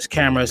surveillance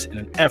cameras in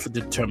an effort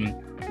to determine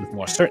with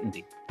more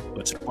certainty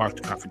what sparked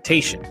the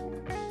confrontation.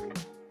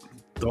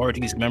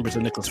 Authorities, members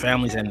of Nichols'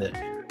 families, and the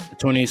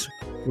attorneys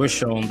were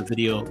shown the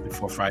video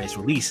before Friday's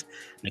release.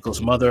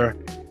 Nichols' mother,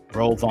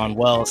 Ro Von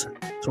Wells,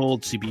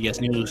 told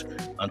CBS News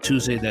on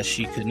Tuesday that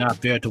she could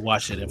not bear to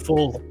watch it in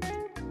full.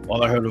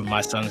 All I heard of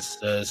my son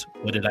says,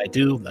 "What did I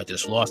do? I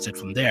just lost it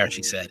from there,"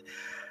 she said.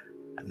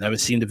 I've never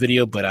seen the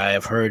video, but I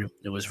have heard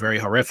it was very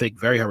horrific,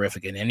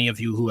 and any of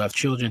you who have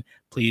children,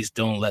 please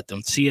don't let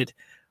them see it.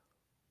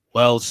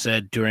 Wells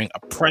said during a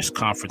press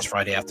conference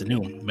Friday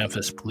afternoon.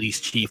 Memphis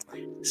Police Chief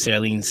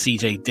Sarlene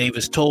C.J.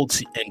 Davis told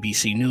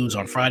NBC News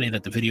on Friday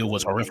that the video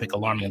was horrific,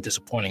 alarming, and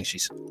disappointing,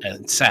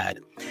 and sad.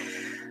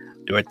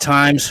 There were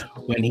times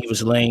when he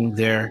was laying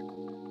there.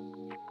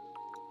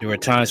 There were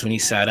times when he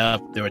sat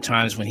up. There were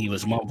times when he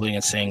was mumbling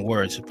and saying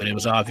words, but it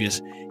was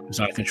obvious he was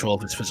not in control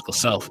of his physical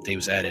self,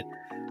 Davis added.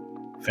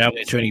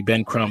 Family attorney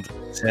Ben Crump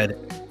said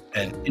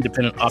an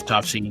independent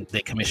autopsy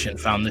they commissioned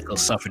found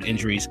Nichols suffered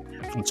injuries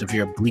from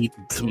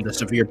the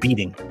severe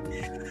beating.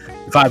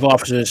 The 5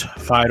 officers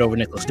fired over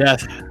Nichols'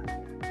 death: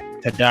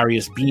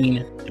 Tadarius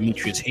Bean,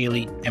 Demetrius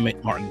Haley,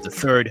 Emmett Martin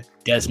III,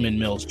 Desmond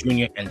Mills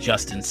Jr., and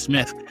Justin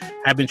Smith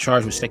have been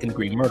charged with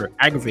second-degree murder,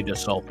 aggravated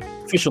assault,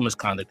 official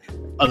misconduct,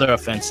 other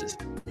offenses.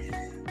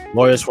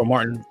 Lawyers for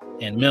Martin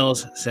and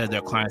Mills said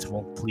their clients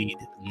will plead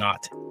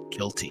not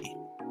guilty.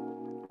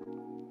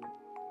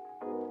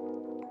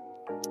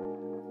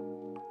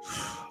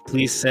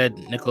 Police said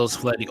Nichols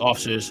fled the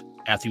officers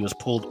after he was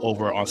pulled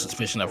over on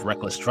suspicion of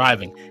reckless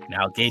driving, an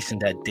allegation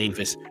that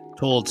Davis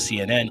told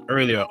CNN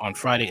earlier on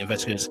Friday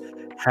investigators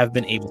have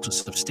been able to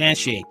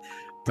substantiate.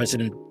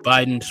 President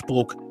Biden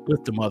spoke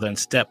with the mother and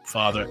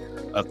stepfather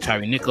of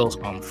Tyre Nichols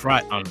on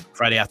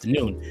Friday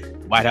afternoon.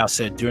 The White House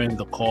said during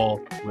the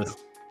call with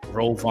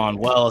Ro Von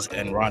Wells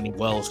and Rodney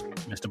Wells,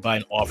 Mr.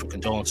 Biden offered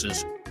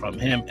condolences from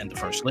him and the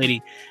First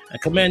Lady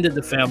and commended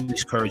the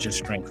family's courage and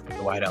strength,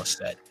 the White House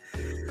said.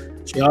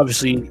 She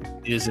obviously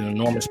is in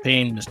enormous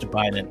pain, Mr.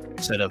 Biden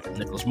said of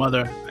Nichols'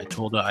 mother. I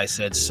told her I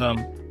had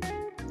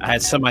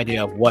some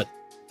idea of what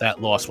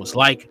that loss was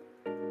like,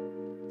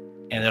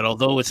 and that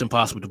although it's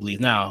impossible to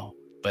believe now,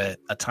 but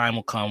a time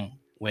will come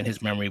when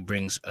his memory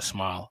brings a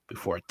smile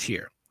before a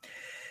tear.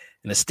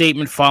 In a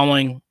statement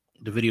following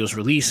the video's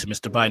release,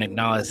 Mr. Biden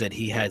acknowledged that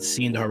he had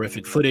seen the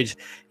horrific footage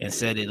and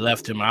said it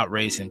left him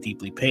outraged and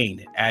deeply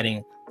pained,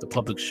 adding the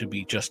public should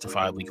be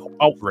justifiably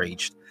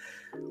outraged.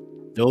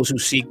 Those who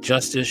seek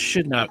justice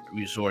should not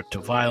resort to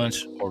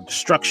violence or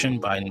destruction.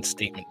 Biden's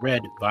statement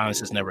read,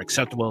 "Violence is never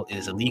acceptable. It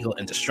is illegal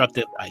and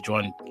destructive. I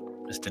join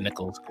Mr.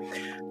 Nichols'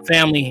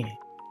 family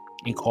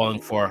in calling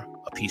for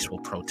a peaceful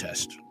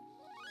protest."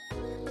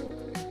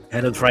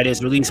 Ahead of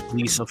Friday's release,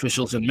 police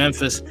officials in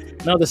Memphis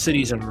and other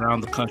cities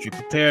around the country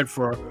prepared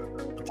for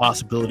the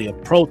possibility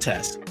of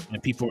protests.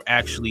 When people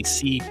actually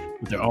see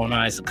with their own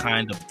eyes the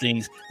kind of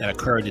things that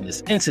occurred in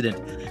this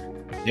incident,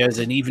 there's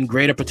an even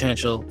greater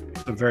potential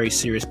for very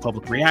serious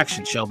public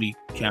reaction, Shelby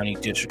County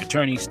District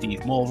Attorney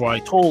Steve Mulroy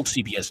told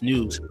CBS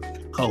News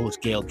co-host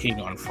Gayle King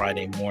on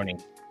Friday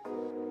morning.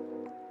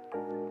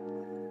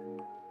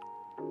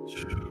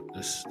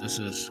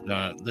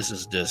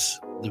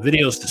 The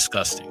video is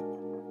disgusting.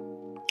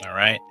 All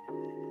right.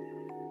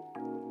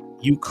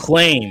 You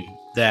claim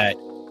that,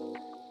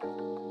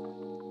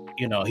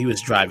 he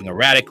was driving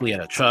erratically at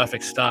a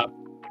traffic stop.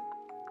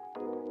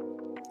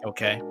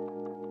 Okay.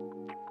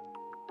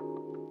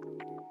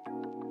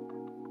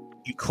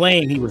 You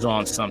claim he was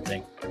on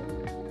something.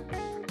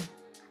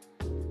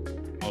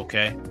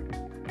 Okay.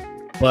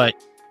 But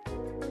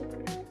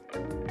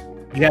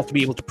you have to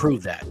be able to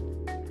prove that.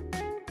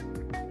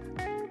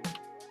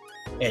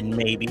 And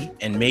maybe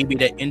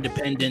that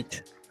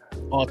independent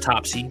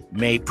autopsy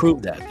may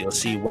prove that. They'll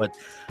see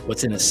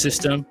what's in the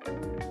system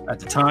at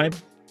the time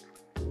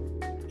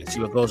and see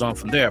what goes on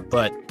from there.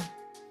 But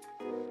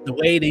the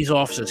way these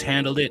officers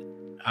handled it,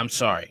 I'm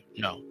sorry,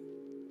 no.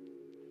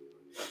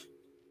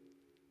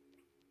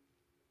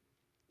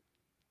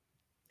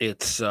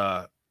 It's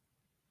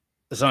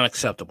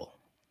unacceptable.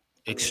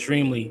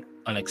 Extremely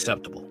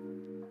unacceptable.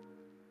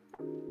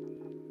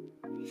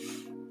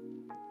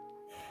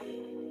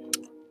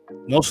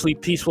 Mostly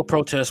peaceful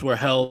protests were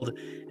held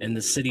in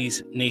the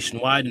cities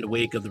nationwide in the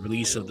wake of the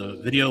release of the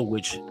video,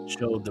 which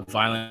showed the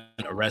violent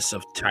arrests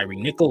of Tyre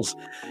Nichols.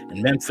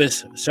 In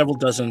Memphis, several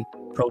dozen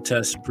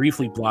protests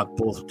briefly blocked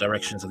both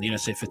directions of the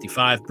Interstate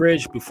 55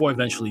 bridge before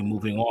eventually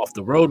moving off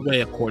the roadway,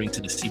 according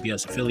to the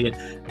CBS affiliate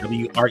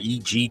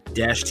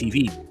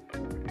WREG-TV.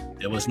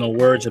 There was no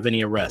words of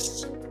any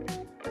arrests.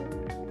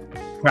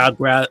 Crowd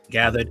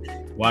gathered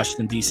in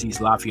Washington, D.C.'s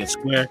Lafayette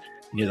Square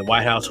near the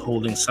White House,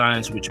 holding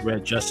signs which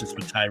read "Justice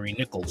for Tyre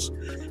Nichols."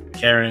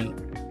 Karen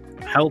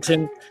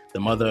Helton, the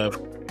mother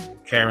of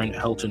Karen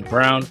Helton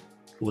Brown,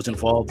 who was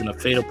involved in a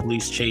fatal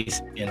police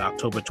chase in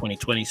October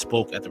 2020,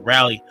 spoke at the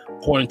rally,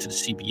 according to the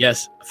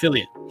CBS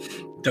affiliate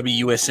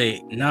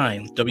WUSA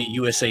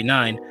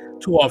 9.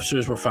 2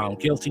 officers were found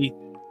guilty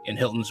in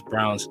Hilton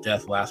Brown's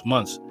death last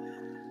month.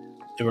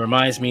 It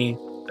reminds me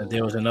that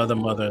there was another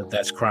mother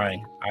that's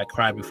crying. I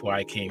cried before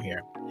I came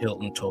here,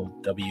 Hilton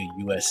told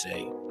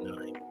WUSA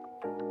 9.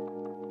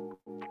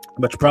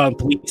 Metropolitan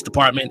Police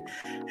Department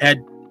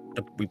had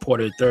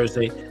reported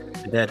Thursday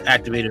that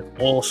activated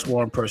all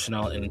sworn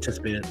personnel and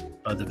anticipated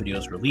the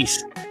video's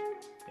release.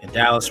 In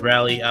Dallas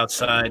rally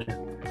outside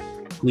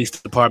police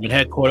department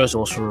headquarters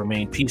also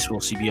remained peaceful,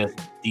 CBS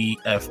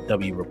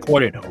DFW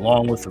reported.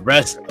 Along with the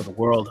rest of the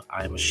world,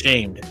 I am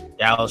ashamed,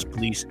 Dallas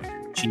Police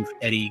Chief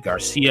Eddie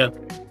Garcia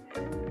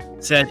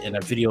said in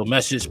a video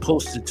message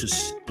posted to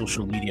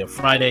social media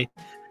Friday.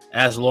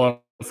 As law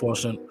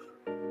enforcement,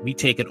 we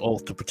take an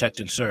oath to protect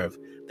and serve.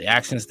 The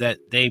actions that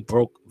they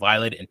broke,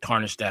 violated, and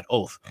tarnished that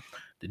oath.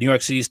 The New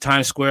York City's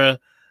Times Square,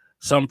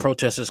 some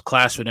protesters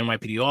clashed with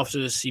NYPD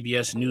officers.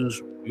 CBS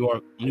News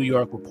New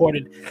York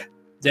reported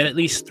that at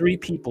least 3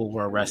 people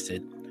were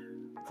arrested.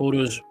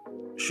 Photos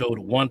showed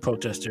one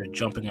protester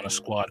jumping on a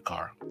squad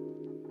car.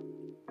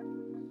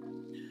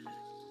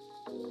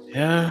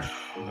 Yeah,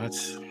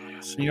 that's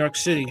New York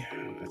City.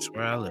 That's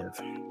where I live.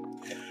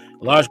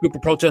 A large group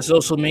of protesters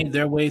also made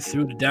their way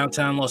through the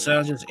downtown Los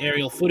Angeles.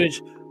 Aerial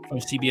footage from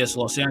CBS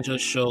Los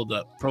Angeles showed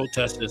the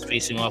protesters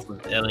facing off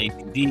with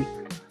LAPD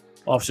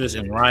officers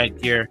in riot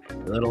gear a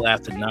little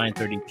after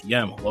 9:30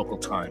 p.m. local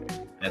time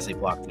as they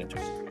blocked the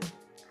intersection.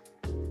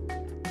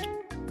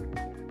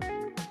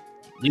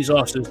 These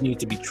officers need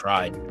to be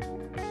tried.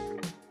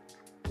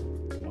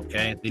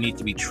 Okay? They need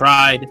to be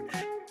tried,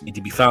 need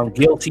to be found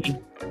guilty,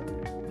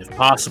 if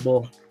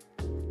possible,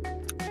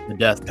 the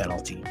death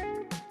penalty.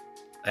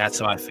 That's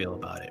how I feel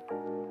about it.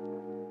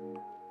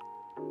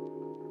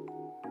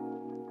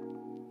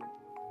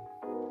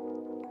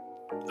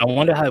 I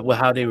wonder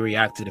how they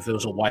reacted if it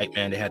was a white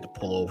man they had to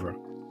pull over.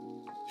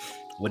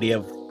 Would he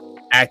have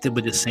acted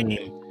with the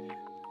same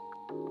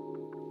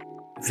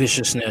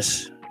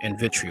viciousness and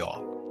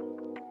vitriol?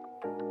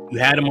 You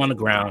had him on the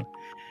ground,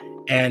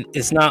 and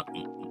it's not,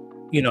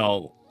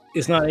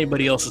 it's not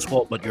anybody else's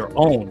fault but your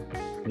own.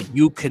 I mean,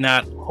 you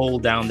cannot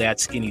hold down that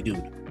skinny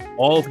dude.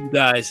 All of you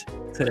guys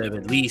could have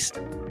at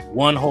least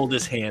one hold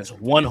his hands,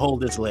 one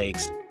hold his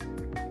legs,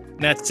 and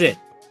that's it.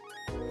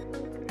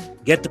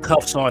 Get the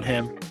cuffs on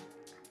him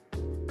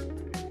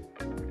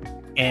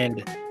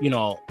and,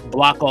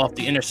 block off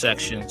the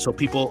intersection so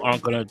people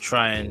aren't going to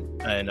try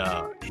and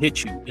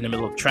hit you in the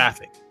middle of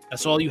traffic.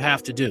 That's all you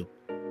have to do.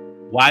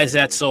 Why is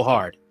that so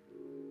hard?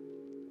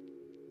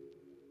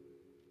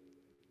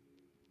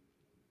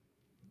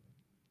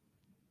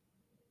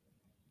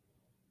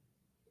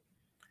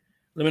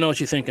 Let me know what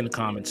you think in the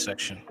comments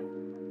section.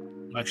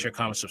 Like, share,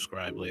 comment,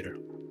 subscribe later.